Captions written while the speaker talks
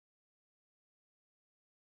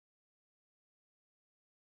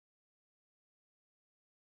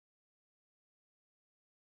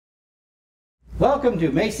Welcome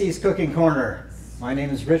to Macey's Cooking Corner. My name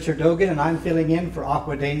is Richard Dogan and I'm filling in for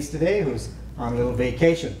Aqua Danes today, who's on a little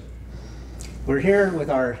vacation. We're here with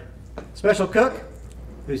our special cook,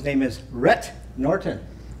 whose name is Rhett Norton.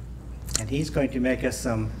 And he's going to make us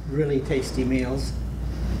some really tasty meals.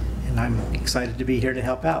 And I'm excited to be here to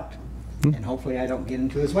help out. And hopefully I don't get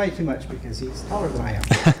into his way too much because he's taller than I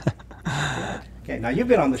am. Okay, now you've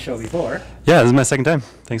been on the show before. Yeah, this is my second time.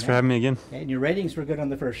 Thanks for having me again. Okay, and your ratings were good on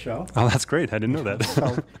the first show. Oh, that's great. I didn't know that.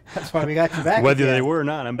 So that's why we got you back. Whether again. they were or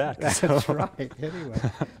not, I'm back. That's right. Anyway,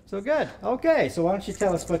 so good. Okay, so why don't you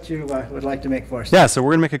tell us what you would like to make for us? Yeah, so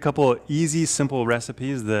we're going to make a couple easy, simple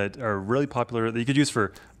recipes that are really popular that you could use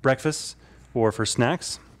for breakfast or for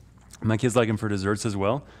snacks. My kids like them for desserts as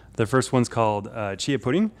well. The first one's called chia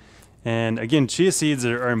pudding. And again, chia seeds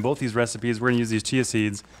are in both these recipes. We're going to use these chia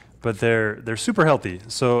seeds, but they're super healthy.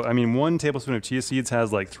 So, I mean, 1 tablespoon of chia seeds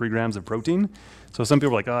has like 3 grams of protein. So some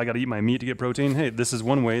people are like, oh, I got to eat my meat to get protein. Hey, this is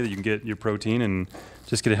one way that you can get your protein and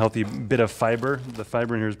just get a healthy bit of fiber. The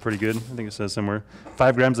fiber in here is pretty good. I think it says somewhere.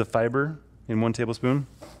 5 grams of fiber in 1 tablespoon,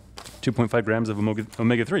 2.5 grams of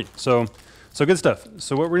omega-3. So good stuff.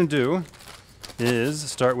 So what we're going to do is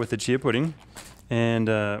start with the chia pudding. And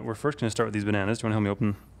we're first going to start with these bananas. Do you want to help me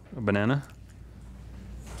open a banana?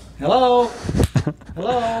 Hello?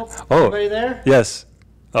 Hello? Oh, anybody there? Yes.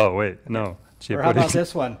 Oh, wait, no. Chia Or how pudding. about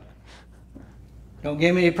this one? Don't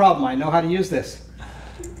give me any problem. I know how to use this.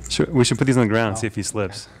 Sure, we should put these on the ground and see if he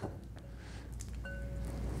slips.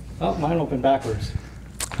 Oh, mine opened backwards.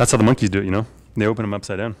 That's how the monkeys do it, you know? They open them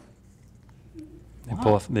upside down. They Wow.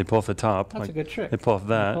 pull off the top. That's a good trick. They pull off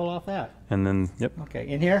that. Pull off that. And then, yep. Okay,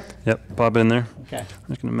 in here? Yep, pop it in there. Okay. I'm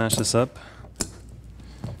just going to mash this up.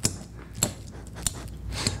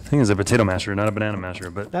 I think it's a potato masher, not a banana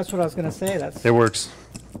masher, but That's what I was going to say. That's it works.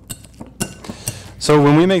 So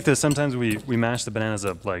when we make this, sometimes we mash the bananas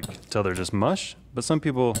up like till they're just mush, but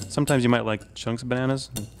sometimes you might like chunks of bananas.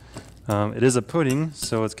 It is a pudding,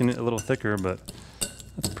 so it's going to get a little thicker, but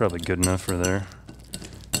that's probably good enough for there.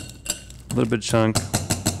 A little bit of chunk,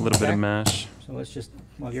 a little bit of mash. So let's just,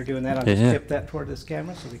 while you're doing that, I'll just tip that toward this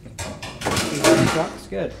camera so we can see the chunks.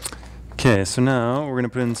 Good. Okay, so now we're going to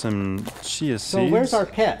put in some chia seeds. So where's our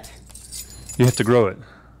pet? You have to grow it.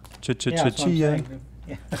 Yeah, that's what I'm Chia. saying.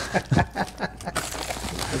 Yeah. I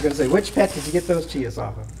was going to say, which pet did you get those chias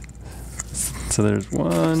off of? So there's It's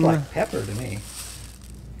 1, like pepper to me.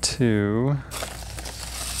 2,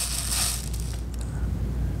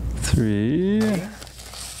 3,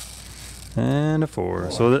 and a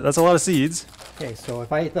 4. So that's a lot of seeds. Okay, so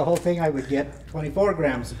if I ate the whole thing, I would get 24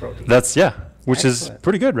 grams of protein. Which is Excellent.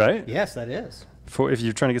 pretty good, right? Yes, that is. For if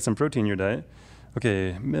you're trying to get some protein in your diet.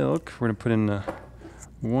 Okay, milk. We're gonna put in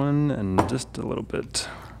 1 and just a little bit.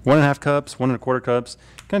 1.5 cups, 1.25 cups.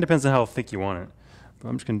 Kind of depends on how thick you want it. But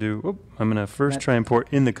I'm just gonna do. I'm gonna first try and pour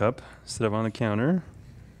in the cup instead of on the counter.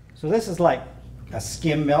 So this is like a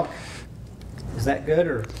skim milk. Is that good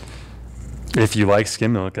or? If you like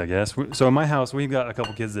skim milk, I guess. So in my house, we've got a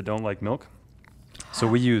couple kids that don't like milk. So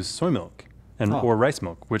we use soy milk or rice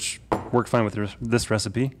milk, which work fine with this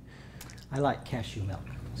recipe. I like cashew milk.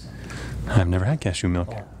 I've never had cashew milk.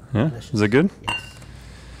 Oh, Yeah? delicious. Is it good? Yes.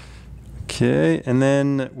 Okay, and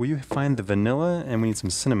then will you find the vanilla? And we need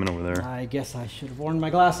some cinnamon over there. I guess I should have worn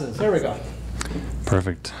my glasses. There we go.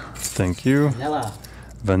 Perfect. Thank you. Vanilla.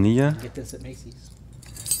 Vanilla. Get this at Macey's.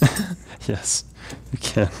 Yes, you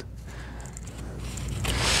can.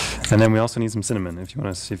 And then we also need some cinnamon, if you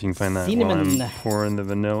want to see if you can find that. Cinnamon. While I'm pouring the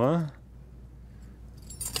vanilla.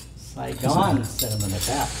 Saigon cinnamon at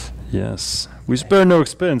that. Yes. We spare no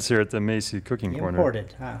expense here at the Macey Cooking Corner.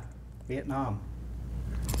 Imported, huh? Vietnam.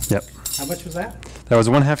 Yep. How much was that? That was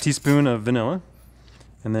 1/2 teaspoon of vanilla.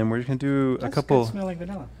 And then we're just going to do That's a couple. good smelling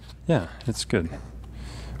vanilla. Yeah, it's good. Okay.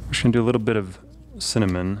 We're just going to do a little bit of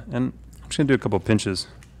cinnamon. And I'm just going to do a couple pinches.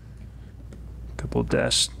 A couple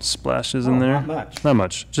dash splashes in there. Not much. Not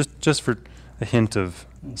much. Just for a hint of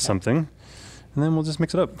something. And then we'll just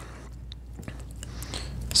mix it up.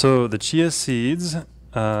 So the chia seeds,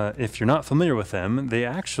 if you're not familiar with them, they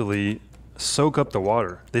actually soak up the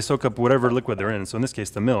water. They soak up whatever liquid they're in. So in this case,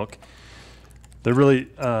 the milk. They're really,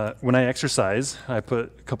 when I exercise, I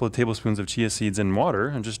put a couple of tablespoons of chia seeds in water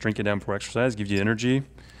and just drink it down before exercise. Gives you energy,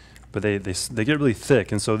 but they get really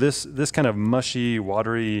thick. And so this kind of mushy,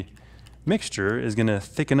 watery mixture is going to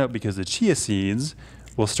thicken up because the chia seeds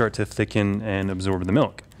will start to thicken and absorb the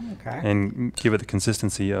milk. Okay. And give it the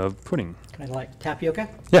consistency of pudding. Kind of like tapioca?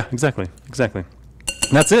 Yeah, exactly. And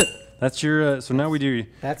that's it. That's your, so now we do.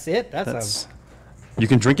 That's it? That's you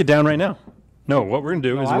can drink it down right now. No, what we're going to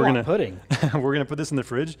do is I we're want going to pudding. we're going to put this in the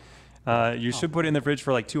fridge. You should put it in the fridge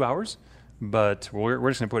for like 2 hours. but we're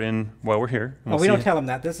just going to put in while we're here. Oh, we don't tell them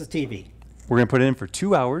that. This is TV. We're going to put it in for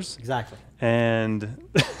 2 hours. Exactly.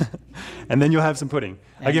 And and then you'll have some pudding.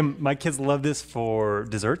 And again, my kids love this for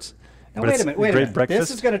desserts. Now wait a minute. Breakfast. This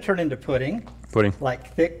is going to turn into pudding. Pudding.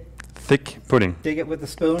 Like thick pudding. Dig it with a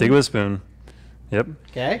spoon. Dig it with a spoon. Yep.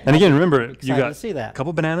 Okay. And again, remember, you've got to see that. a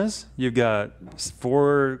couple bananas. You've got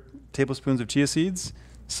 4 tablespoons of chia seeds,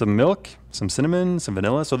 some milk, some cinnamon, some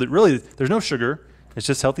vanilla. So that really, there's no sugar. It's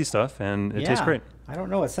just healthy stuff, and it tastes great. I don't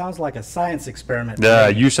know. It sounds like a science experiment. Yeah,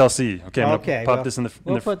 you shall see. Okay, I'm okay, gonna pop this in the.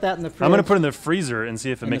 We'll put that in the fridge. I'm gonna put it in the freezer and see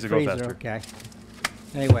if it makes it go faster. Okay.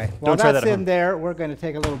 Anyway, while Don't try that's that at in home. there, we're going to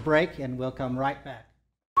take a little break, and we'll come right back.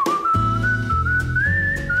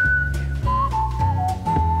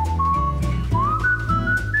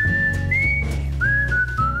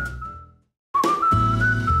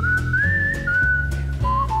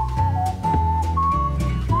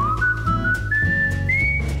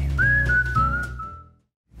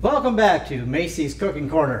 Welcome back to Macey's Cooking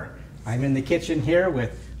Corner. I'm in the kitchen here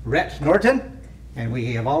with Rhett Norton, and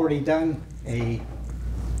we have already done a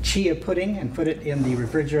chia pudding and put it in the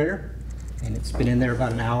refrigerator, and it's been in there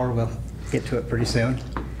about an hour. We'll get to it pretty soon.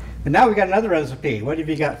 But now we've got another recipe. What have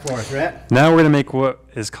you got for us, Rhett? Now we're gonna make what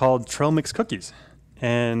is called trail mix cookies,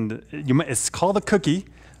 and it's called a cookie,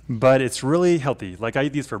 but it's really healthy. Like I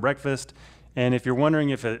eat these for breakfast, and if you're wondering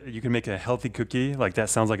if you can make a healthy cookie, like that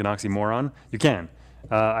sounds like an oxymoron, you can.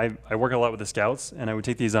 I work a lot with the Scouts, and I would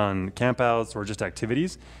take these on campouts or just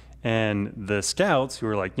activities. And the Scouts, who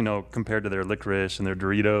are like, compared to their licorice and their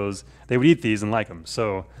Doritos, they would eat these and like them.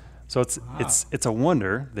 So it's a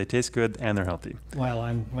wonder. They taste good and they're healthy. Well,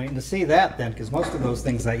 I'm waiting to see that then, because most of those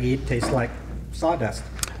things I eat taste like sawdust.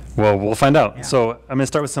 Well, we'll find out. Yeah. So I'm gonna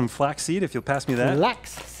start with some flaxseed. If you'll pass me that.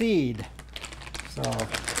 Flaxseed. So.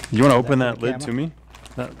 You want to open that for the lid to me?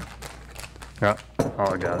 Yeah.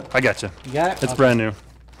 Oh, I got it. I got you. You got it? It's brand new.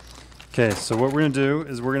 Okay, so what we're gonna do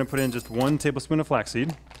is we're gonna put in just 1 tablespoon of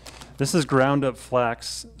flaxseed. This is ground up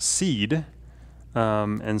flax seed,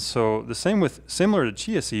 and so similar to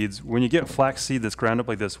chia seeds, when you get flax seed that's ground up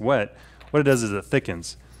like this wet, what it does is it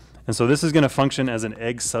thickens. And so this is gonna function as an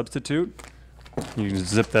egg substitute. You can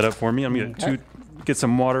zip that up for me. I'm gonna get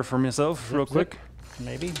some water for myself real quick.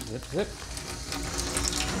 Maybe zip.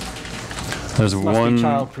 There's Must 1 be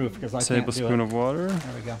childproof, 'cause I can't do tablespoon it. of water.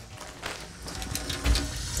 There we go.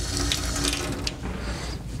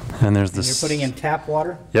 And there's And this. you're putting in tap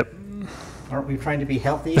water? Yep. Aren't we trying to be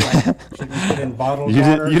healthy? Like, should we put in bottled You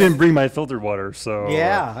water? didn't bring my filtered water, so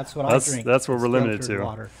Yeah, that's what I drink. That's what It's we're limited filtered to.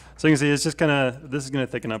 water. So you can see it's just this is gonna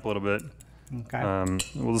thicken up a little bit. Okay.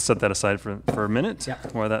 We'll just set that aside for a minute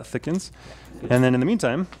Yep. while that thickens. And then in the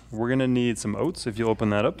meantime, we're gonna need some oats. If you'll open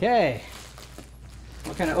that up. Okay.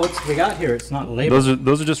 What kind of oats have we got here? It's not labeled.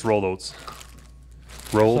 Those are just rolled oats.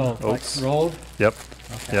 Rolled So, like oats. rolled? Yep.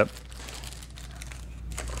 Okay. Yep.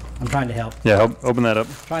 I'm trying to help. Yeah. Open that up.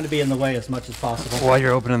 Trying to be in the way as much as possible. While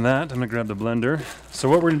you're opening that, I'm gonna grab the blender. So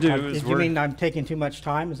what we're gonna do is Did you mean I'm taking too much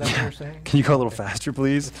time? Is that what you're saying? Can you go a little faster,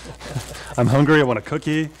 please? I'm hungry. I want a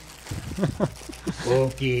cookie.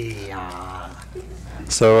 Okay.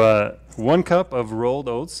 So 1 cup of rolled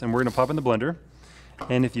oats, and we're gonna pop in the blender.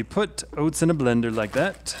 And if you put oats in a blender like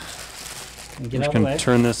that, And we're get just out of the gonna way.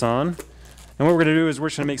 turn this on. And what we're gonna do is we're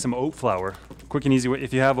just gonna make some oat flour. Quick and easy way.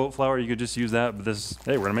 If you have oat flour, you could just use that. But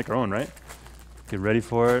hey, we're gonna make our own, right? Get ready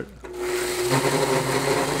for it.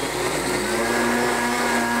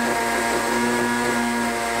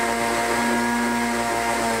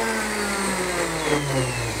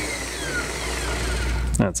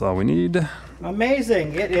 That's all we need.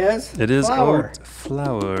 Amazing. It is. It is flour. oat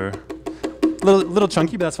flour. Little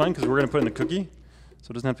chunky, but that's fine because we're gonna put it in the cookie,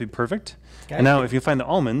 so it doesn't have to be perfect. Okay. And now, if you find the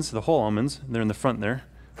almonds, the whole almonds, they're in the front there.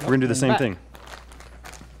 We're gonna do the in same back. thing.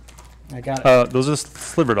 I got it. Those are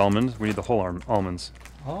slivered almonds. We need the whole almonds.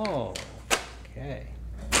 Oh. Okay.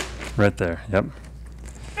 Right there. Yep.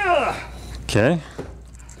 Okay.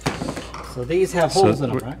 So these have holes in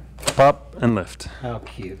them, we- right? Pop and lift. How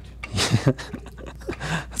cute.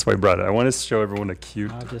 That's why I brought it. I want to show everyone a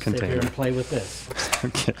cute I'll just sit here container. and play with this.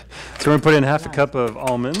 Okay. So we're gonna put in half a cup of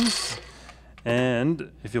almonds, and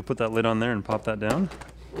if you'll put that lid on there and pop that down.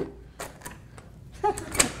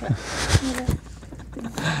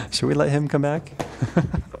 Should we let him come back?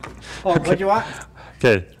 Oh, what do you want?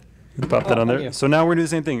 Okay, pop that on thank there. you. So now we're gonna do the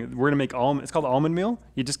same thing. We're gonna make almond. It's called almond meal.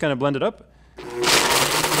 You just kind of blend it up.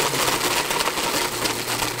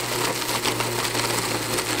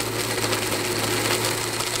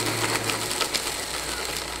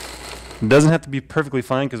 It doesn't have to be perfectly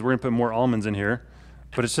fine because we're gonna put more almonds in here.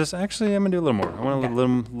 But it's just actually I'm gonna do a little more. I want a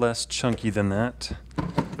little less chunky than that.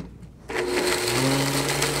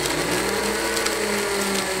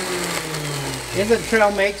 Isn't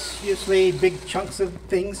trail mix usually big chunks of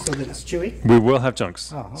things so that it's chewy? We will have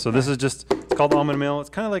chunks. Oh, okay. So this is just, it's called almond meal. It's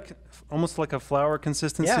kind of like, almost like a flour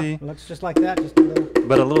consistency. Yeah, looks just like that, just a little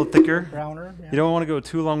but a little thicker. browner. Yeah. You don't want to go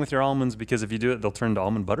too long with your almonds because if you do it, they'll turn to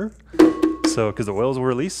almond butter. So, because the oils will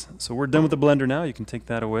release. So we're done with the blender now. You can take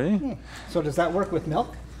that away. So does that work with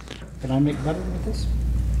milk? Can I make butter with this?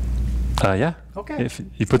 Yeah. Okay. If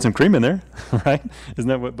you put some cream in there, right? Isn't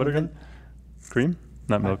that what butter Okay. is? Cream?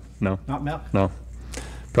 Not milk. No. Not milk? No.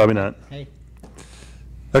 Probably not. Hey.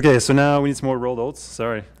 Okay, so now we need some more rolled oats.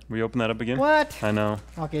 Sorry. We open that up again? What? I know.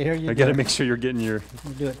 Okay, here you go. I got to make sure you're getting your...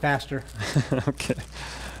 You do it faster. Okay.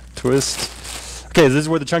 Twist. Okay, this is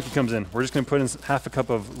where the chunky comes in. We're just going to put in half a cup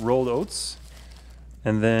of rolled oats.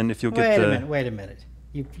 And then if you'll get the... Wait a minute.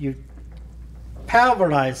 You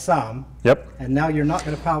pulverize some, Yep. and now you're not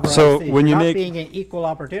going to pulverize So these. when You're you not make- being an equal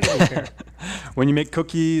opportunity here. When you make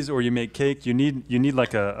cookies or you make cake, you need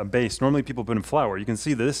like a base. Normally people put in flour. You can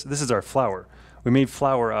see this is our flour. We made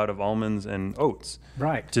flour out of almonds and oats.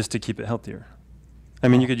 Right. Just to keep it healthier. I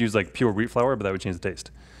mean, you could use like pure wheat flour, but that would change the taste.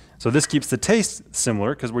 So this keeps the taste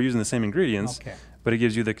similar because we're using the same ingredients, Okay. but it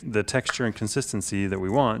gives you the texture and consistency that we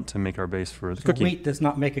want to make our base for the cookie. Wheat does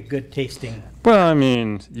not make a good tasting. Well, I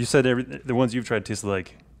mean, you said the ones you've tried taste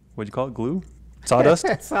like, what'd you call it, glue? Sawdust?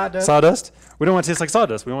 Sawdust. Sawdust? We don't want to taste like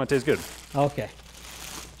sawdust. We want it to taste good. Okay.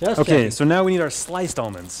 Just Okay, checking. so now we need our sliced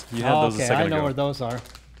almonds. You had those a Okay, second I know ago. where those are.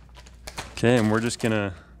 Okay, and we're just going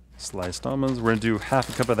to sliced almonds. We're going to do half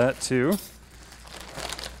a cup of that too.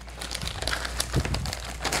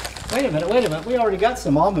 Wait a minute. We already got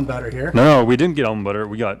some almond butter here. No, we didn't get almond butter.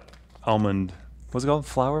 We got almond, what's it called?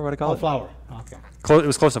 Flour? What do I call Oh, it? flour. Okay. It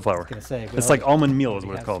was close to flour. Gonna say, we It's like already- almond meal is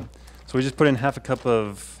what already it's have called. So we just put in half a cup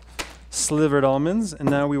of slivered almonds, and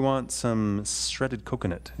now we want some shredded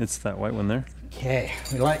coconut. It's that white one there. Okay,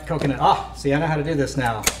 we like coconut. Ah, see, I know how to do this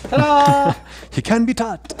now. Ta-da! You can be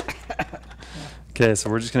taught. Okay, so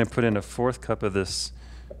we're just going to put in a fourth cup of this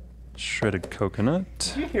shredded coconut.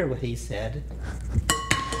 Did you hear what he said?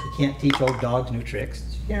 You can't teach old dogs new tricks.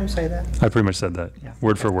 Did you hear him say that? I pretty much said that, Yeah.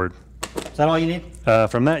 word for word. Is that all you need?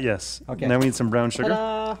 From that, yes. Okay. Now we need some brown sugar.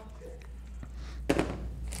 Ta-da!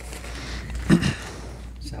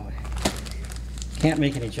 So, can't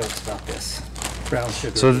make any jokes about this. Brown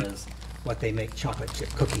sugar So is what they make chocolate chip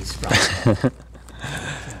cookies from.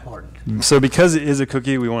 It's important. So because it is a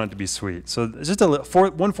cookie, we want it to be sweet. So it's just a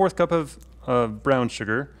 1/4 cup of brown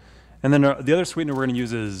sugar. And then the other sweetener we're going to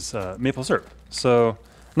use is maple syrup. So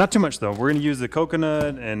not too much, though. We're going to use the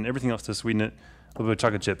coconut and everything else to sweeten it. A little bit of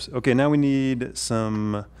chocolate chips. Okay, now we need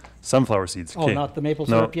some sunflower seeds. Oh, Okay. not the maple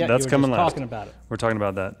No, syrup yet? that's You were coming just last. talking about it. We're talking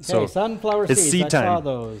about that. Okay, So sunflower it's seeds. seed I saw time.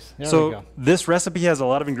 those. There we So go. this recipe has a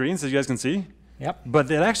lot of ingredients, as you guys can see. Yep.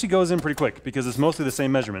 But it actually goes in pretty quick because it's mostly the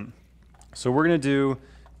same measurement. So we're going to do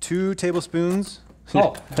 2 tablespoons.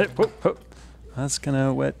 Oh. Hey, whoop, whoop. That's kind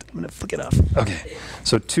of wet. I'm going to flick it off. Okay.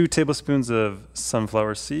 So 2 tablespoons of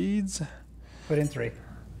sunflower seeds. Put in 3.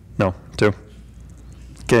 No, 2.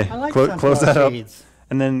 Okay. I like Close sunflower that up. seeds.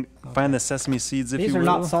 And then find the sesame seeds if These you are will.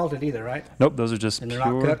 not salted either, right? Nope, those are just And they're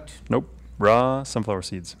pure. not cooked? Nope. Raw sunflower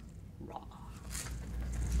seeds.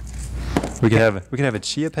 We could have a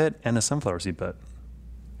chia pet and a sunflower seed pet.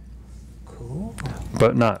 Cool.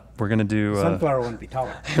 But not. We're going to do Sunflower wouldn't be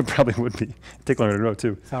taller. it probably would be. Take longer to grow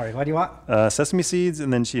too. Sorry, what do you want? Sesame seeds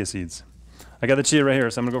and then chia seeds. I got the chia right here,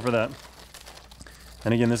 so I'm gonna go for that.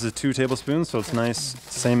 And again, this is 2 tablespoons, so it's nice,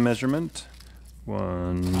 same measurement.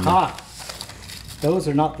 1. Ah, those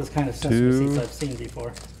are not the kind of sesame 2. seeds I've seen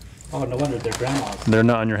before. Oh, no wonder they're grandma's. They're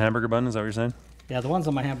not on your hamburger bun, is that what you're saying? Yeah, the ones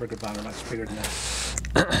on my hamburger bun are much bigger than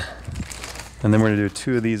that. And then we're gonna do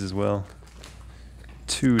 2 of these as well.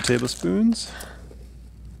 2 tablespoons.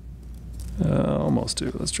 Almost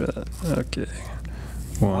 2. Let's try that. Okay.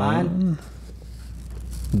 1.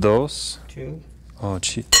 2. 2. Oh,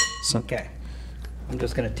 gee. Okay. I'm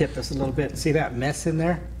just going to tip this a little bit. See that mess in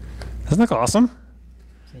there? Doesn't that look awesome?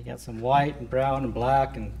 So you got some white and brown and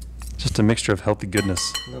black and Just a mixture of healthy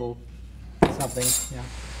goodness. a little something. Yeah.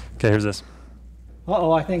 Okay, here's this.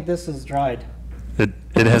 Uh-oh, I think this is dried. It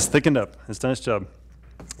has thickened up. It's done its job.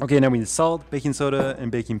 Okay, now we need salt, baking soda,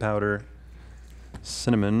 and baking powder.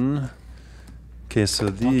 Cinnamon. Okay, so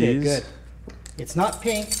these. Okay, good. It's not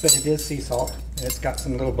pink, but it is sea salt. And it's got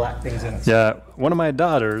some little black things in it. Yeah, one of my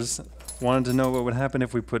daughters wanted to know what would happen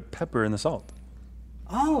if we put pepper in the salt.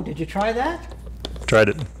 Oh, did you try that? Tried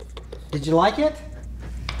it. Did you like it?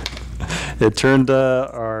 It turned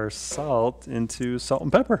our salt into salt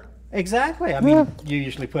and pepper. Exactly. I mean, Yeah. you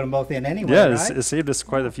usually put them both in anyway, Yeah, right? it saved us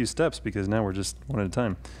quite a few steps because now we're just one at a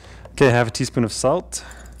time. Okay, 1/2 teaspoon of salt.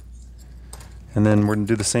 And then we're going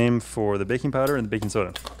to do the same for the baking powder and the baking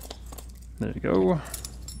soda. There you go.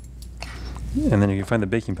 And then you can find the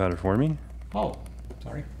baking powder for me. Oh,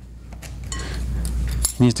 sorry.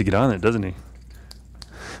 He needs to get on it, doesn't he?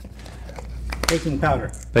 Baking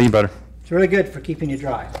powder. Baking powder. It's really good for keeping you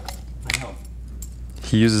dry. I know.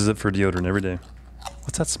 He uses it for deodorant every day.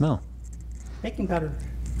 What's that smell? Baking powder.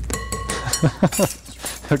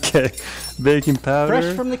 Okay, baking powder.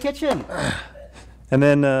 Fresh from the kitchen. And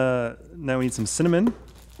then now we need some cinnamon.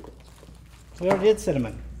 We already did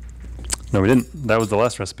cinnamon. No, we didn't. That was the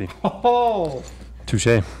last recipe. Oh. Touche.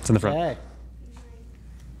 It's in the front. Okay.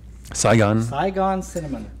 Saigon. Saigon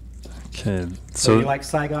cinnamon. Okay. So you like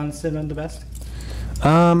Saigon cinnamon the best?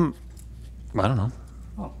 I don't know.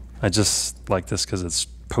 Oh. I just like this because it's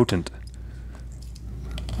potent.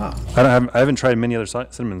 Oh. I haven't tried many other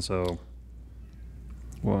cinnamon, so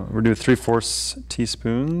well, we're doing 3/4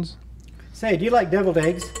 teaspoons. Say, do you like deviled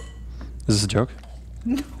eggs? Is this a joke?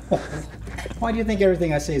 No. Why do you think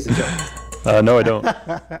everything I say is a joke? No, I don't.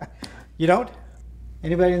 You don't?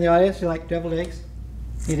 Anybody in the audience, you like deviled eggs?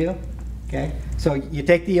 You do? Okay. So you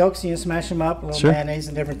take the yolks and you smash them up, a little Sure. mayonnaise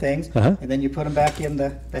and different things, Uh-huh. and then you put them back in the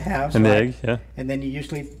halves. And the right? egg, yeah. And then you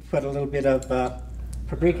usually put a little bit of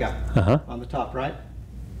paprika Uh-huh. on the top, right?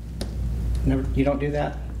 Never, you don't do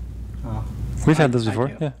that? Oh. We've had those I before.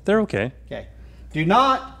 do. Yeah, they're okay. Okay. Do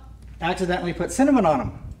not accidentally put cinnamon on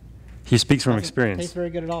them. He speaks from Doesn't experience. taste very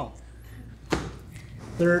good at all.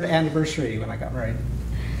 3rd anniversary when I got married.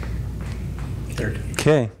 3rd.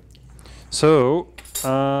 Okay. So,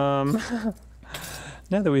 now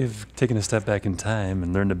that we've taken a step back in time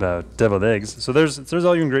and learned about deviled eggs, so there's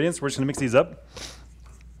all your ingredients. We're just gonna mix these up,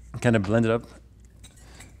 kind of blend it up,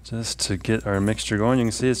 just to get our mixture going. You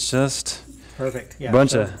can see it's just Perfect. Yeah.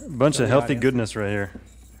 bunch so- of so the healthy audience. goodness right here.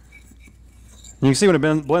 You can see when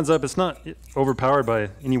it blends up, it's not overpowered by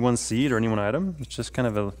any one seed or any one item. It's just kind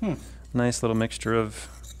of a nice little mixture of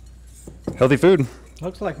healthy food.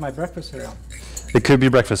 Looks like my breakfast cereal. It could be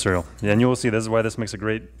breakfast cereal. Yeah, and you will see this is why this makes a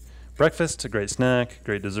great breakfast, a great snack,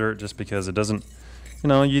 great dessert, just because it doesn't,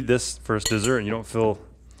 you eat this for dessert and you don't feel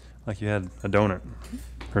like you had a donut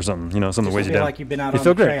or something, something Just weighs you feel down. like you've been out you on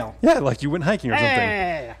feel the great. trail. Yeah, like you went hiking or something.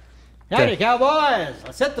 Hey! Howdy, Okay. cowboys!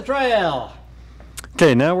 Let's hit the trail!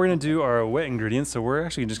 Okay, now we're going to do our wet ingredients. So we're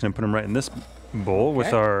actually just going to put them right in this bowl with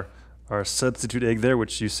Okay. our substitute egg there,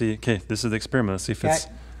 which you see. Okay, this is the experiment. Let's see if it's...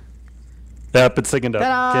 Okay. Yep, it's thickened up.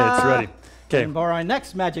 Okay, it's ready. Okay. And for our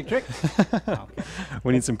next magic trick. Okay.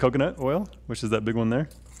 We need some coconut oil, which is that big one there.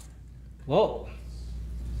 Whoa.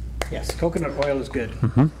 Yes, coconut oil is good.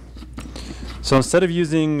 So instead of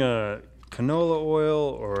using canola oil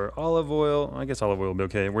or olive oil, I guess olive oil will be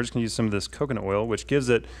okay. We're just going to use some of this coconut oil, which gives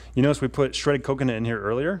it, you notice we put shredded coconut in here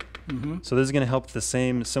earlier. So this is going to help the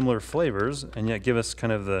same similar flavors and yet give us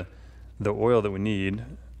kind of the oil that we need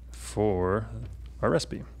for our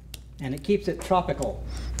recipe. And it keeps it tropical.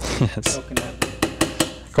 Yes. Coconut.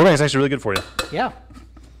 Coconut is actually really good for you. Yeah.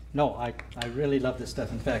 No, I really love this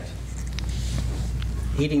stuff. In fact,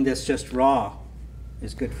 eating this just raw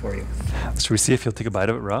is good for you. Should we see if you'll take a bite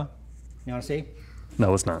of it raw? You want to see?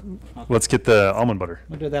 No, let's not. Let's get the almond butter.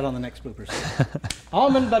 We'll do that on the next bloopers.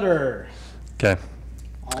 Almond butter. Okay.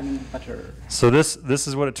 Almond butter. So this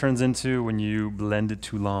is what it turns into when you blend it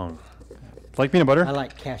too long. Like peanut butter. I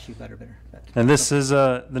like cashew butter better. And this is,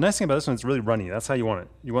 the nice thing about this one, it's really runny. That's how you want it.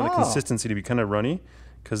 You want the Oh. consistency to be kind of runny,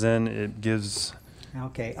 because then it gives...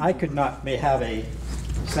 Okay, I could not have a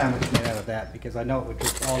sandwich made out of that because I know it would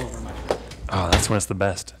drip all over my food. Oh, that's when it's the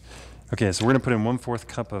best. Okay, so we're going to put in 1/4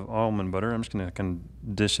 cup of almond butter. I'm just going to kind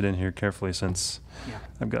of dish it in here carefully since Yeah.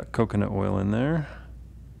 I've got coconut oil in there.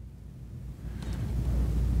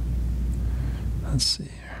 Let's see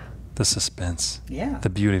here. The suspense. Yeah. The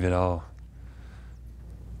beauty of it all.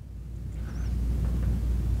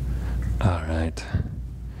 All right.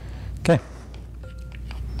 Okay.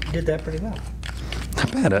 You did that pretty well.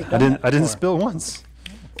 Not bad. You've I done that didn't before. spill once.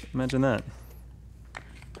 Imagine that.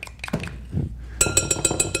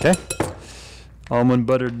 Okay. Almond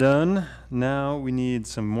butter done. Now we need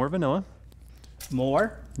some more vanilla.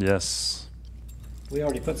 More? Yes. We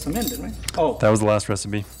already put some in, didn't we? Oh, That was the last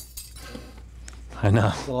recipe. I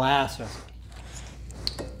know. the last recipe.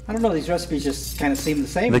 I don't know, these recipes just kind of seem the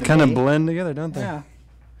same They to kind of me. blend together, don't they? Yeah.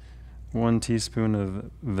 1 teaspoon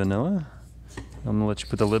of vanilla. I'm gonna let you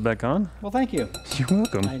put the lid back on. Well, thank you. You're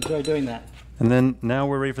welcome. I enjoy doing that. And then now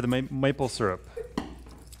we're ready for the maple syrup.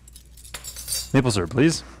 Maple syrup,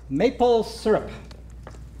 please. Maple syrup.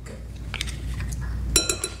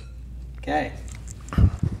 Okay.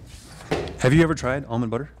 Have you ever tried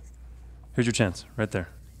almond butter? Here's your chance, right there.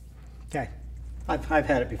 Okay. I've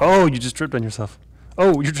had it before. Oh, you just dripped on yourself.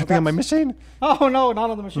 Oh, you're dripping on my that's- machine? Oh, no, not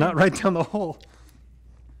on the machine. Not right down the hole.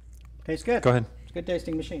 Tastes good. Go ahead. It's a good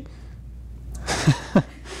tasting machine.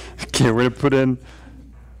 Okay, we're going to put in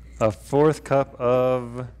a 1/4 cup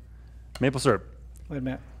of maple syrup. Wait a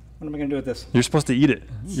minute. What am I going to do with this? You're supposed to eat it.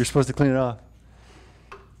 You're supposed to clean it off.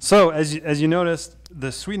 So as you noticed,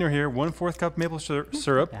 the sweetener here, 1/4 cup maple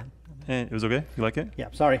syrup. And it was okay? You like it? Yeah,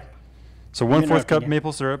 sorry. So 1/4 cup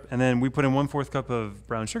maple syrup, and then we put in 1/4 cup of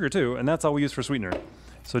brown sugar too, and that's all we use for sweetener.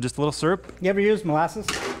 So just a little syrup. You ever use molasses?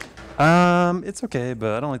 It's okay,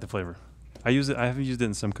 but I don't like the flavor. I have used it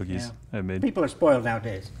in some cookies I've made. People are spoiled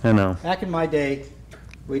nowadays. I know. Back in my day,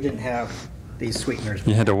 we didn't have these sweeteners.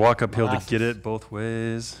 You had to walk uphill molasses. to get it both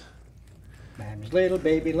ways. Mammy's little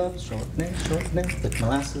baby loves short nails with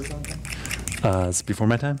molasses on them. It's before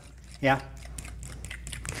my time. Yeah.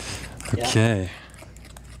 Okay.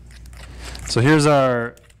 So here's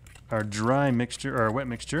our dry mixture, or our wet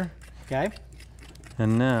mixture. Okay.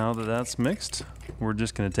 And now that that's mixed, we're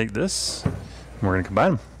just going to take this and we're going to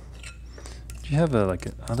combine them. Do you have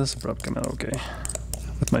this will probably come out okay.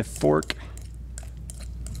 With my fork.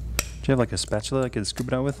 Do you have like a spatula I could scoop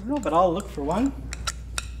it out with? No, but I'll look for one.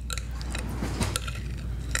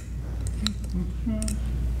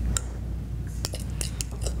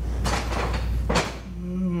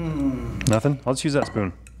 Nothing? I'll just use that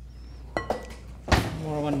spoon.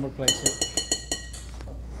 One more place it.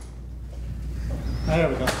 There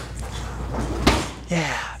we go.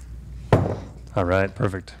 Yeah. All right,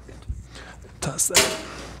 perfect. Toss that.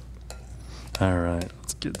 All right,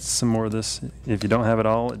 let's get some more of this. If you don't have it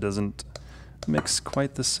all, it doesn't mix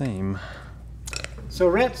quite the same. So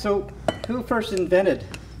Rhett, who first invented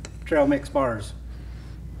trail mix bars?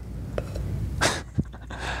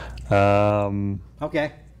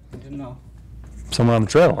 Okay, I didn't know. Someone on the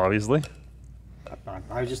trail, obviously.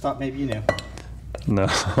 I just thought maybe you knew. No.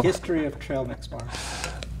 History of trail mix bars.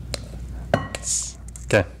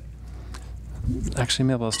 Okay. Actually,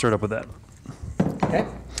 maybe I'll start up with that. Okay.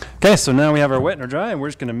 Okay, so now we have our wet and our dry, and we're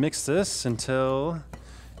just going to mix this until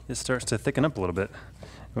it starts to thicken up a little bit.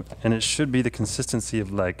 And it should be the consistency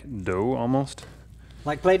of like dough almost.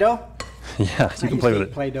 Like Play-Doh? Yeah, you can play with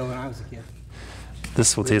it. Play-Doh when I was a kid.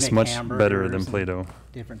 This will We'd taste make much better than hamburgers Play-Doh.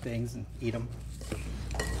 Different things and eat them.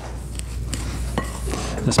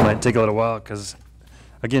 This might take a little while because,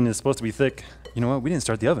 again, it's supposed to be thick. You know what? We didn't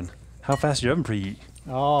start the oven. How fast did your oven preheat?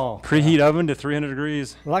 Oh. Preheat oven to 300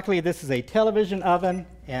 degrees. Luckily, this is a television oven,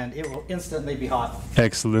 and it will instantly be hot.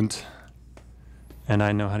 Excellent. And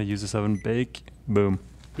I know how to use this oven. Bake. Boom.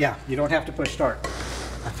 Yeah, you don't have to push start.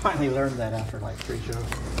 I finally learned that after like 3 shows.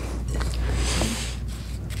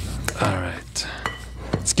 All right.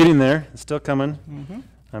 It's getting there. It's still coming. Mm-hmm.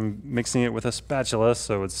 I'm mixing it with a spatula,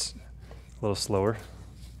 so it's a little slower.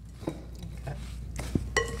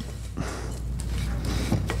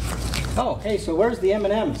 Oh, hey, so where's the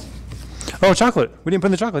M&Ms? Oh, chocolate. We didn't put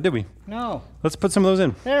in the chocolate, did we? No. Let's put some of those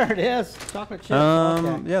in. There it is. Chocolate chips.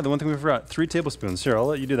 Okay. Yeah, the one thing we forgot. 3 tablespoons. Here, I'll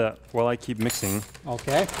let you do that while I keep mixing.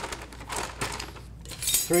 Okay.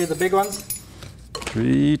 3 of the big ones?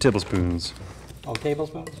 3 tablespoons. Oh,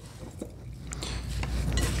 tablespoons?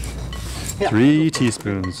 3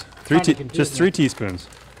 teaspoons. Just 3 teaspoons.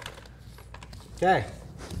 Okay.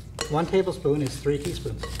 1 tablespoon is 3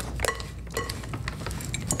 teaspoons.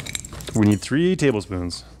 We need 3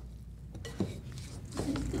 tablespoons.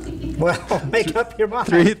 Well, make up your mind.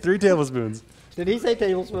 3 tablespoons. Did he say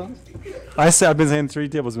tablespoons? I've been saying 3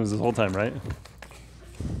 tablespoons this whole time, right?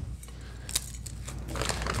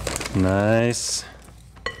 Nice.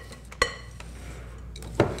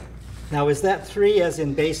 Now, is that 3 as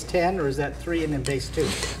in base 10, or is that 3 and in base 2?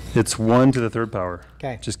 It's 1 to the 3rd power.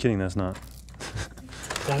 Okay. Just kidding, that's not.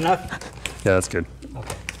 Is that enough? Yeah, that's good.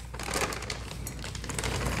 Okay.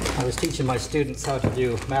 I was teaching my students how to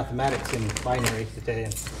do mathematics in binary today.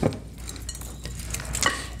 And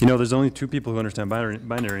you know, there's only 2 people who understand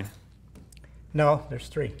binary. no, there's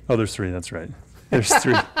 3. Oh, there's 3, that's right. There's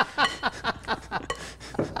 3.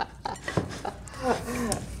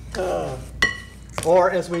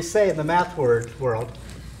 Or as we say in the math world,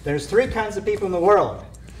 there's 3 kinds of people in the world.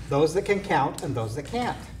 Those that can count and those that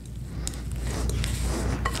can't.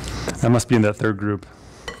 I must be in that 3rd group.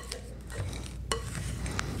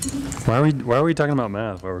 Why are we talking about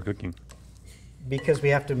math while we're cooking? Because we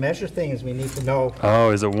have to measure things, we need to know Oh,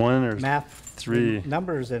 is it 1 or math 3?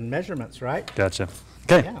 numbers and measurements, right? Gotcha.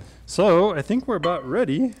 Okay. Yeah. So I think we're about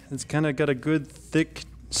ready. It's kind of got a good, thick,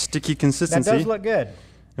 sticky That consistency. does look good.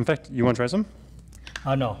 In fact, you want to try some?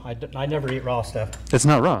 Oh no, I never eat raw stuff. It's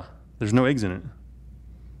not raw. There's no eggs in it.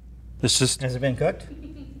 It's just. Has it been cooked?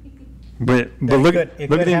 But Then look it at could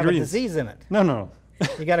the have ingredients. a disease in it. No.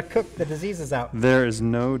 You got to cook the diseases out. There is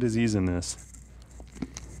no disease in this.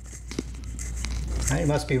 He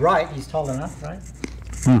must be right. He's tall enough, right?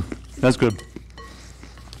 That's good.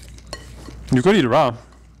 You could eat it raw,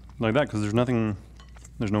 like that, because there's nothing,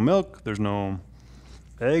 there's no milk, there's no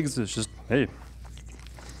eggs, it's just, hey.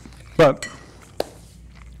 But,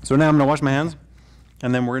 so now I'm gonna wash my hands,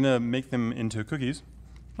 and then we're gonna make them into cookies.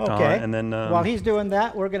 Okay. And then while he's doing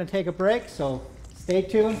that, we're gonna take a break, so stay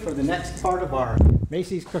tuned for the next part of our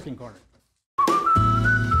Macey's Cooking Corner.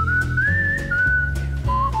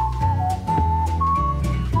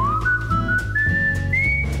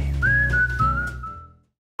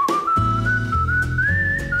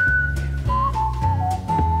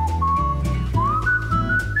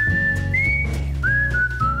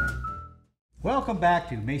 Welcome back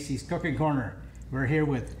to Macey's Cooking Corner. We're here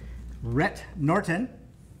with Rhett Norton,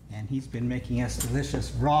 and he's been making us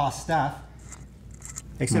delicious raw stuff.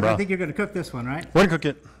 Except I think you're going to cook this one, right? We're going to cook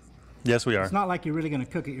it. Yes, we are. It's not like you're really going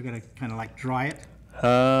to cook it. You're going to kind of like dry it.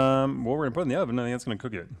 Well, we're going to put it in the oven. I think that's going to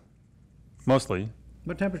cook it. Mostly.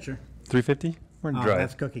 What temperature? 350? We're going to dry it.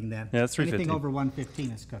 That's cooking then. Yeah, it's 350. Anything over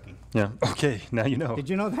 115 is cooking. Yeah. Okay, now you know. Did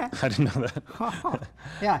you know that? I didn't know that.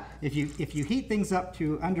 Yeah, if you heat things up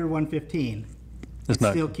to under 115, it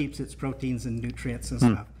still keeps its proteins and nutrients and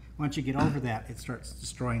stuff. Once you get over that, it starts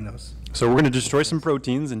destroying those. So we're going to destroy some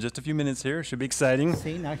proteins in just a few minutes here. Should be exciting.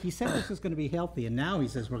 See, now he said this is going to be healthy, and now he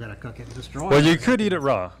says we're going to cook it and destroy it. Well, you could eat it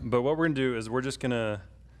raw, but what we're going to do is we're just going to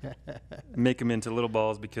make them into little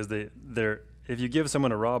balls, because they're if you give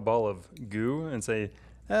someone a raw ball of goo and say,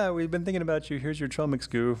 we've been thinking about you, here's your trail mix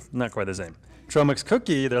goo, not quite the same. Trail mix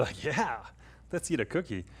cookie, they're like, yeah, let's eat a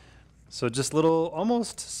cookie. So just little,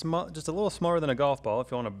 almost small, just a little smaller than a golf ball.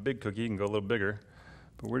 If you want a big cookie, you can go a little bigger.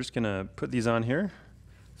 But we're just gonna put these on here.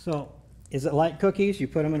 So, is it like cookies? You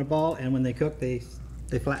put them in a ball, and when they cook, they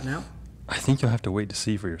flatten out? I think you'll have to wait to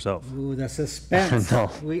see for yourself. Ooh, the suspense.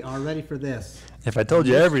 No. We are ready for this. If I told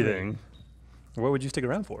you everything, what would you stick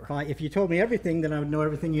around for? If you told me everything, then I would know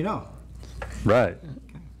everything you know. Right.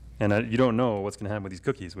 And you don't know what's gonna happen with these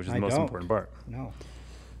cookies, which is the most important part. No.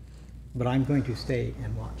 But I'm going to stay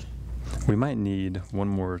and watch. We might need one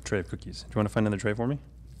more tray of cookies. Do you want to find another tray for me?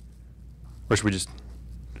 Or should we just...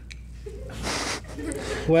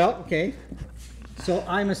 Well, okay. So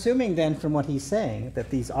I'm assuming then from what he's saying that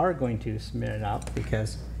these are going to smear it out,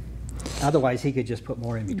 because otherwise he could just put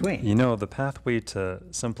more in between. You know, the pathway to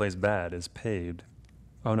someplace bad is paved.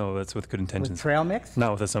 Oh no, that's with good intentions. With trail mix?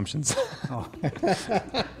 Not with assumptions. Oh.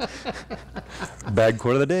 Bad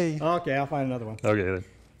quote of the day. Okay, I'll find another one. Okay then.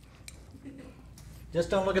 Just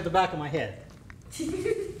don't look at the back of my head.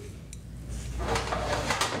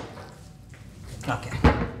 Okay.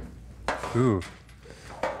 Ooh.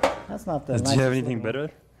 That's not the Do you have anything better?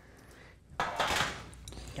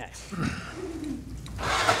 Okay.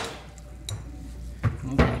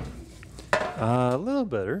 Okay. A little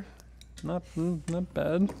better. Not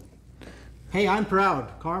bad. Hey, I'm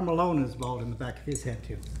proud. Carl Malone is bald in the back of his head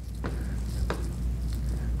too.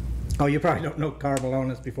 Oh, you probably don't know Carl Malone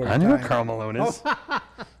is before you I know what Carl Malone is.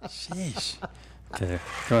 Sheesh. Okay. You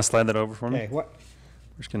want to slide that over for me? Okay, what?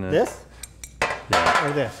 We're just gonna... This? Yeah.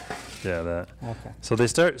 Or this? Yeah, that. Okay. So they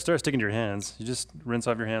start sticking to your hands. You just rinse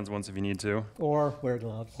off your hands once if you need to. Or wear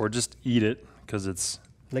gloves. Or just eat it, because it's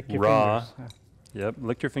Lick your raw. fingers. Huh? Yep,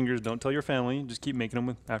 lick your fingers. Don't tell your family. Just keep making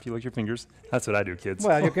them after you lick your fingers. That's what I do, kids.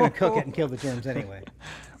 Well, you're going to cook it and kill the germs anyway.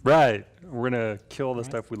 Right. We're going to kill the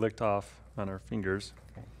stuff we licked off on our fingers.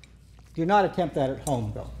 Okay. Do not attempt that at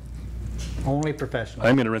home, though. Only professional.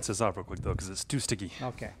 I'm going to rinse this off real quick, though, because it's too sticky.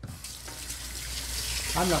 Okay.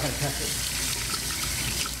 I'm not going to touch it.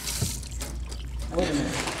 Wait a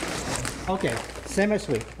minute. Okay,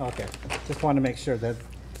 semi-sweet. Okay. Just wanted to make sure that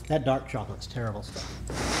that dark chocolate's terrible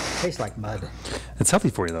stuff. Tastes like mud. It's healthy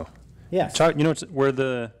for you, though. Yes. You know where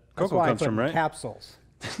the cocoa comes from, right? Capsules.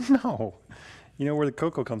 No. You know where the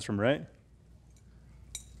cocoa comes from, right?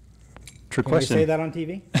 Trick Can question. we say that on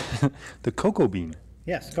TV? The cocoa bean.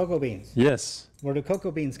 Yes, cocoa beans. Yes. Where do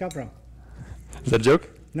cocoa beans come from? Is that a joke?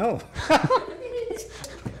 No.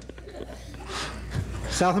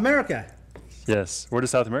 South America. Yes. Where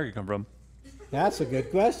does South America come from? That's a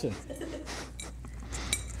good question.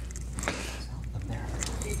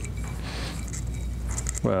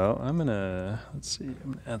 Well, let's see,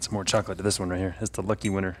 I'm gonna add some more chocolate to this one right here. It's the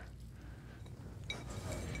lucky winner.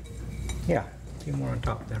 Yeah, a few more on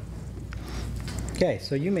top there. Okay,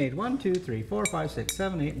 so you made 1, 2, 3, 4, 5, 6,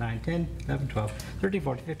 7, 8, 9, 10, 11, 12, 13,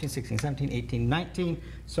 14, 15, 16, 17, 18, 19.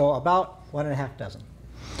 So about 1.5 dozen.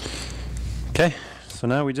 Okay, so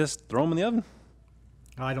now we just throw them in the oven.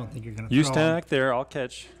 Oh, I don't think you're going to You throw stack there, I'll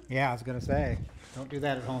catch. Yeah, I was going to say, don't do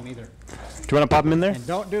that at home either. Do you want to pop them in there? And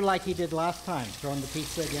don't do like he did last time, throwing the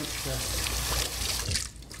pizza against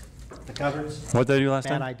the covers. What did I do last Bad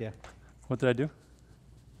time? idea. What did I do?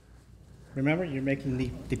 Remember, you're making the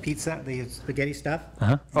pizza, the spaghetti stuff?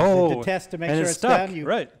 Uh-huh. The Oh, test to make and sure it's it's stuck, done, you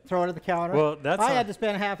right. throw it at the counter. Well, that's I how- had to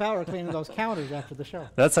spend a half hour cleaning those counters after the show.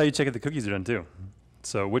 That's how you check if the cookies are done too.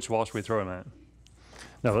 So which wall should we throw them at?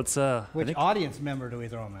 No, let's. I Which think- audience member do we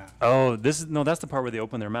throw them at? Oh, that's the part where they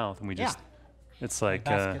open their mouth and we just. Yeah. It's like.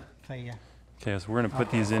 Basket play, yeah. Okay, so we're gonna put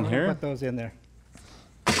these in We're gonna here. Put those in there.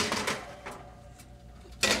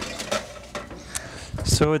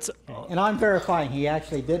 So it's. And I'm verifying he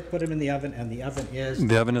actually did put them in the oven, and the oven is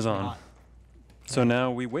The oven is on. hot. So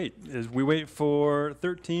now we wait. We wait for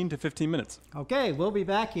 13 to 15 minutes. Okay, we'll be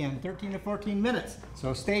back in 13 to 14 minutes.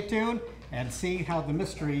 So stay tuned and see how the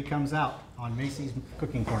mystery comes out on Macey's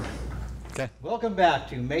Cooking Corner. Okay. Welcome back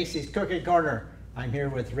to Macey's Cooking Corner. I'm here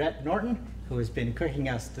with Rhett Norton, who has been cooking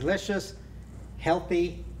us delicious,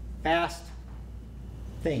 healthy, fast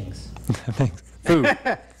things. Thanks. Food.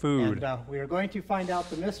 Food. And we are going to find out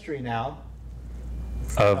the mystery now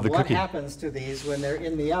of the what cookie. happens to these when they're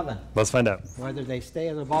in the oven. Let's find out. Whether they stay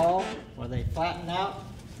as a ball, or they flatten out.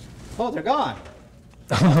 Oh, they're gone.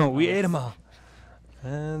 Oh, we ate them all.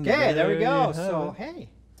 And Okay, there we go. you have So, it. hey,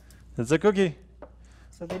 It's a cookie.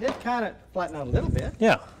 so they did kind of flatten out a little bit.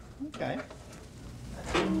 Yeah. Okay.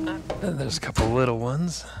 And there's a couple little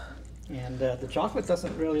ones. And the chocolate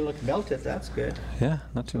doesn't really look melted. That's good. Yeah,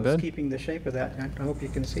 not too So it's bad. keeping the shape of that. I hope you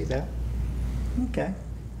can see that. Okay.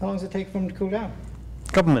 How long does it take for them to cool down?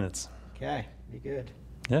 A couple minutes. Okay, be good.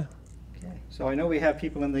 Yeah. Okay. So I know we have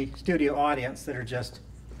people in the studio audience that are just,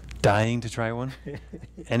 Dying to try one.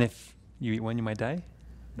 And if you eat one, you might die?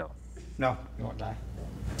 No. no, you won't die.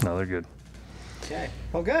 No, they're good. Okay.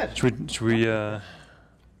 Well, good. Should we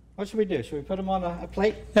What should we do? Should we put them on a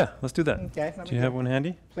plate? yeah, let's do that. Okay. let Do me you have get one handy?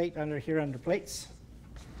 a plate under here under plates?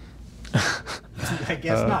 I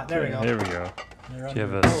guess not. There we Okay, go. There we go. They're Do you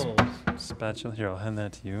under have a bowls. spatula? Here, I'll hand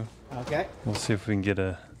that to you. Okay. We'll see if we can get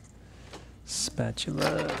a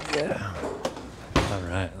spatula. Yeah. All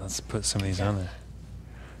right, let's put some of these on there.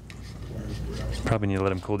 Probably need to let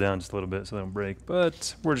them cool down just a little bit so they don't break,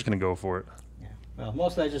 but we're just gonna go for it. Yeah. Well,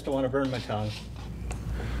 mostly I just don't want to burn my tongue.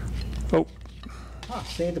 Oh,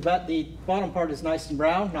 See, the bottom part is nice and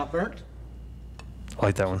brown, not burnt. I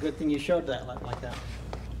like that one. Good thing you showed that like that.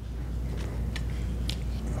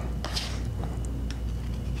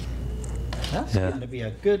 That's Yeah. going to be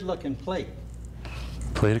a good-looking plate.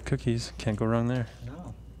 Plate of cookies, can't go wrong there.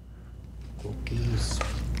 No. Cookies.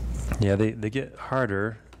 Yeah, they get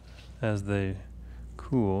harder as they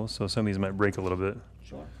cool, so some of these might break a little bit,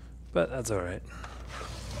 Sure. but that's all right.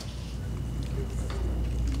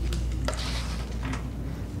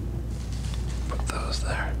 Put those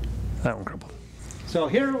there. That one crumbled. So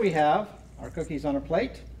here we have our cookies on a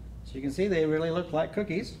plate. So you can see they really look like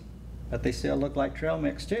cookies, but they still look like trail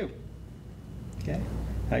mix too. Okay.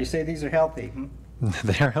 Now you say these are healthy. Hmm?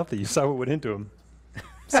 They are healthy. You saw what went into them.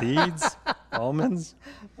 Seeds, almonds,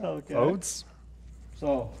 Okay. oats.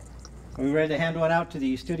 So, are we ready to hand one out to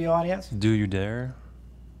the studio audience? Do you dare?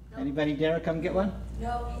 Anybody dare come get one?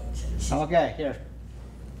 No. Okay, here.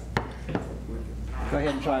 Go ahead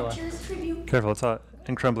and try one. Cheers tribute. Careful, it's hot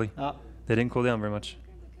and crumbly. Oh, They didn't cool down very much.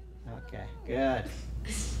 okay, good.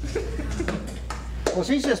 Well,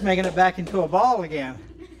 she's just making it back into a ball again.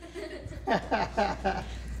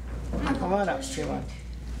 Come on up, come on.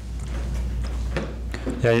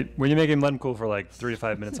 Yeah, when you make them, let them cool for like 3 to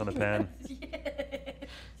 5 minutes on the pan.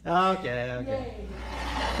 Okay,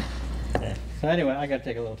 okay. So anyway, I gotta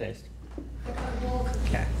take a little taste.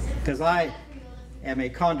 Okay, because I am a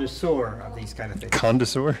connoisseur of these kind of things.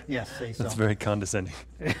 Connoisseur? Yes, say so. That's very condescending.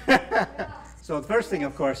 So the first thing,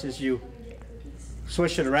 of course, is you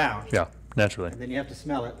swish it around. Yeah, naturally. And then you have to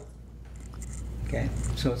smell it. Okay,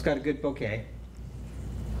 so it's got a good bouquet.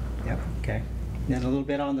 Yep, okay. Then a little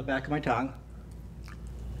bit on the back of my tongue.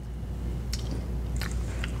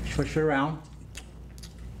 Swish it around.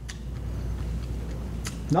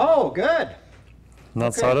 No, good. Not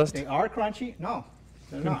Okay, sawdust? They are crunchy? No,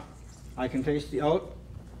 they're not. I can taste the oat.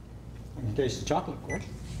 I can taste the chocolate, of course.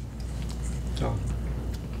 So,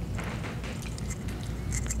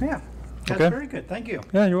 yeah, that's Okay. very good. Thank you.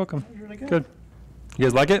 Yeah, you're welcome. That was really good. Good. You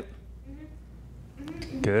guys like it?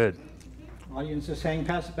 Good. Audience is saying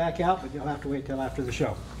pass it back out, but you'll have to wait till after the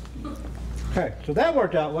show. Okay, so that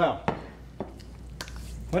worked out well.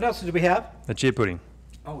 What else did we have? The chia pudding.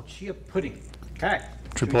 Oh, chia pudding. Okay.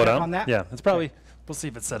 Should we pull it check out? on that? Yeah, it's probably, Okay, we'll see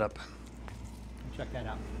if it's set up. check that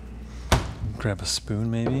out. Grab a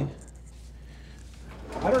spoon maybe.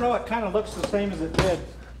 I don't know, it kind of looks the same as it did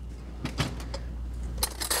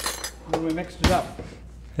when we mixed it up.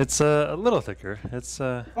 It's a little thicker. It's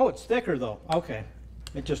Oh, it's thicker though. Okay.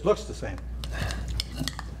 It just looks the same.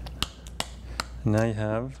 And now you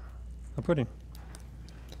have a pudding.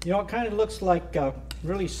 You know, it kind of looks like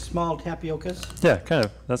really small tapiocas. Yeah, kind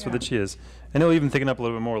of. That's what the Yeah. chia is. And it'll even thicken up a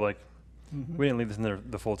little bit more. Like, Mhm. we didn't leave this in there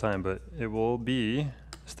the full time, but it will be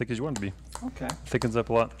as thick as you want it to be. Okay. Thickens up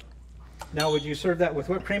a lot. Now, would you serve that with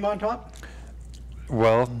whipped cream on top?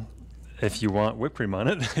 Well, if you want whipped cream on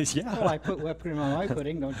it, yeah. Well, I put whipped cream on my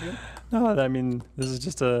pudding, don't you? No, I mean, this is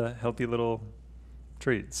just a healthy little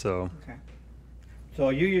treat, so. Okay. So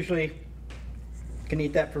you usually can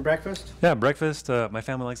eat that for breakfast? Yeah, breakfast, my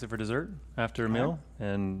family likes it for dessert after a Okay. meal,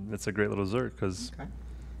 and it's a great little dessert because Okay.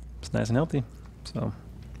 it's nice and healthy. So,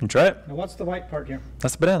 you can try it. Now, what's the white part here?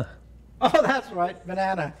 That's the banana. Oh, that's right,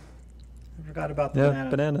 banana. I forgot about the Yeah, banana.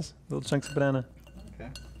 bananas. Little chunks of banana. Okay.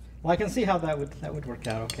 Well, I can see how that would work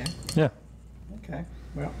out. Okay. Yeah. Okay.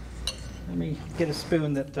 Well, let me get a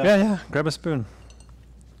spoon that. Yeah. Grab a spoon.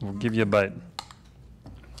 We'll give you a bite.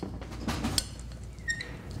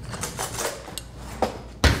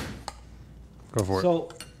 Go for it. So,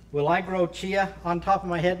 will I grow chia on top of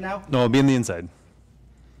my head now? No, it'll be in the inside.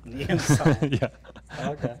 On the inside. Yeah.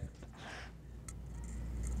 Okay.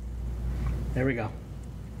 There we go.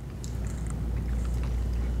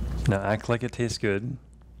 Now act like it tastes good.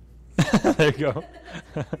 There you go.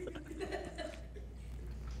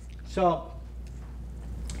 So,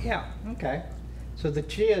 yeah, okay. So the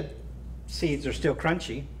chia seeds are still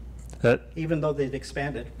crunchy, That even though they've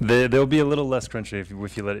expanded. they'll be a little less crunchy if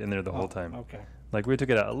you let it in there the whole Oh, time. Okay. Like we took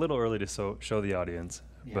it out a little early to show the audience,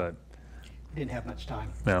 Yeah. but Didn't have much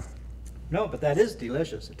time. yeah. No, but that is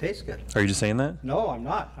delicious. It tastes good. Are you just saying that? No, I'm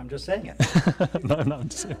not. I'm just saying it. No, I'm not.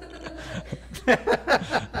 Just saying.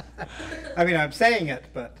 I mean, I'm saying it,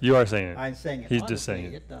 but You are saying it. I'm saying it. He's honestly. just saying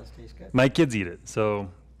it. It does taste good. My kids eat it, so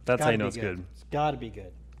that's how Gotta you know be it's good. It's got to be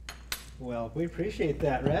good. Well, we appreciate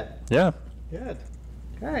that, Rhett. Yeah, Good.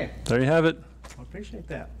 Okay. there you have it. I appreciate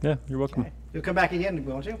that. Yeah, you're welcome. Okay. You'll come back again,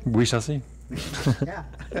 won't you? We shall see. Yeah.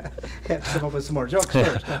 Come up with some more jokes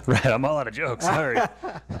first. Right, I'm all out of jokes. Sorry.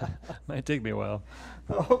 Might take me a while.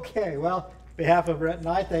 Okay, well, on behalf of Rhett and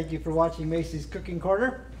I, thank you for watching Macey's Cooking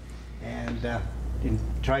Corner. And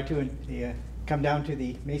try to come down to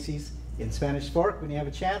the Macey's in Spanish Fork when you have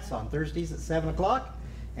a chance on Thursdays at 7 o'clock.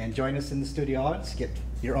 And join us in the studio audience. Get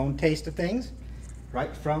your own taste of things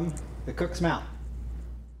right from the cook's mouth.